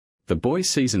The Boys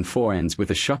Season 4 ends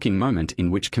with a shocking moment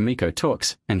in which Kimiko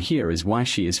talks, and here is why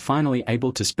she is finally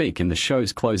able to speak in the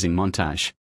show's closing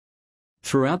montage.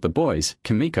 Throughout The Boys,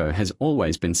 Kimiko has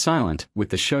always been silent, with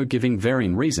the show giving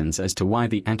varying reasons as to why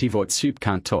the anti-Vought soup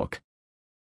can't talk.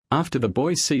 After The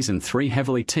Boys Season 3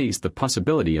 heavily teased the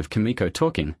possibility of Kimiko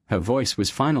talking, her voice was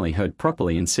finally heard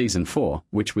properly in Season 4,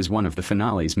 which was one of the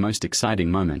finale's most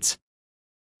exciting moments.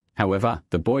 However,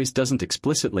 The Boys doesn't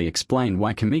explicitly explain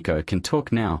why Kimiko can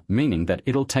talk now, meaning that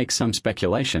it'll take some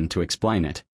speculation to explain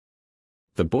it.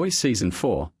 The Boys Season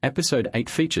 4, Episode 8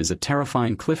 features a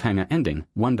terrifying cliffhanger ending,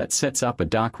 one that sets up a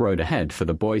dark road ahead for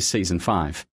The Boys Season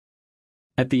 5.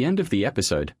 At the end of the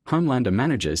episode, Homelander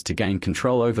manages to gain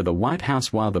control over the White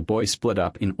House while the boys split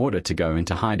up in order to go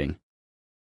into hiding.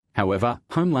 However,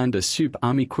 Homelander's soup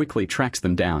army quickly tracks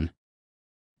them down.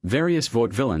 Various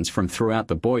Vought villains from throughout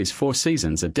The Boys' 4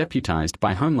 seasons are deputized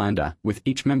by Homelander, with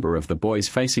each member of the Boys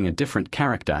facing a different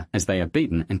character as they are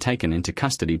beaten and taken into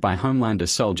custody by Homelander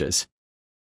soldiers.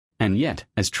 And yet,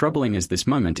 as troubling as this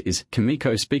moment is,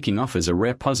 Kimiko speaking offers a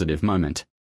rare positive moment.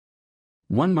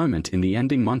 One moment in the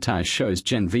ending montage shows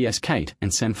Jen vs Kate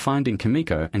and Sam finding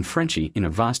Kimiko and Frenchie in a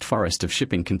vast forest of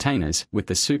shipping containers, with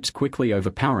the soups quickly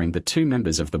overpowering the two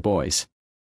members of the Boys.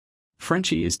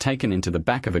 Frenchie is taken into the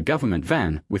back of a government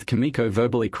van, with Kimiko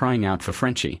verbally crying out for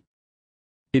Frenchie.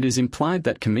 It is implied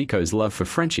that Kimiko's love for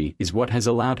Frenchie is what has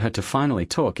allowed her to finally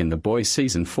talk in The Boys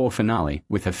Season 4 finale,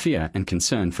 with her fear and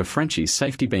concern for Frenchie's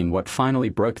safety being what finally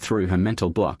broke through her mental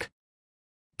block.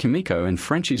 Kimiko and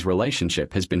Frenchie's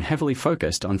relationship has been heavily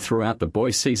focused on throughout The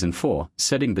Boys Season 4,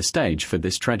 setting the stage for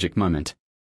this tragic moment.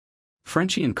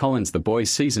 Frenchie and Colin's The Boys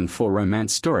Season 4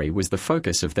 romance story was the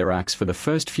focus of their arcs for the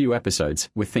first few episodes,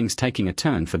 with things taking a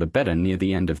turn for the better near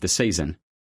the end of the season.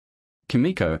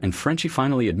 Kimiko and Frenchie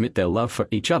finally admit their love for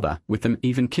each other, with them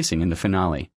even kissing in the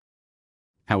finale.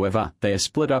 However, they are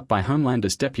split up by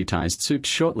Homelander's deputized soups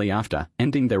shortly after,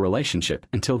 ending their relationship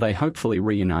until they hopefully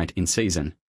reunite in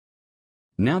season.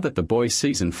 Now that The Boys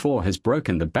Season 4 has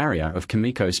broken the barrier of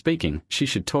Kimiko speaking, she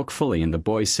should talk fully in The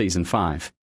Boys Season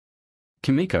 5.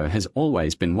 Kimiko has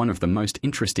always been one of the most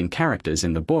interesting characters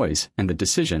in The Boys, and the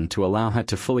decision to allow her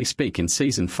to fully speak in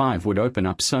Season 5 would open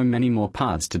up so many more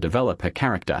paths to develop her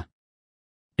character.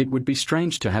 It would be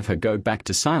strange to have her go back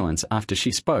to silence after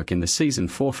she spoke in the Season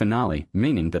 4 finale,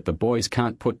 meaning that the boys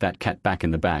can't put that cat back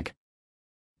in the bag.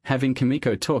 Having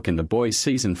Kimiko talk in The Boys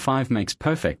Season 5 makes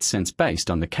perfect sense based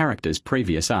on the character's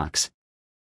previous arcs.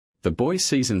 The Boys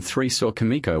Season 3 saw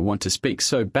Kimiko want to speak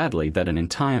so badly that an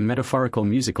entire metaphorical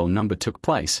musical number took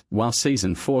place, while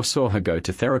Season 4 saw her go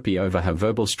to therapy over her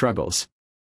verbal struggles.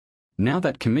 Now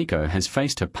that Kimiko has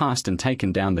faced her past and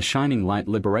taken down the Shining Light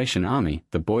Liberation Army,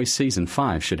 The Boys Season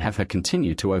 5 should have her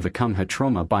continue to overcome her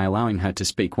trauma by allowing her to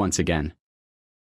speak once again.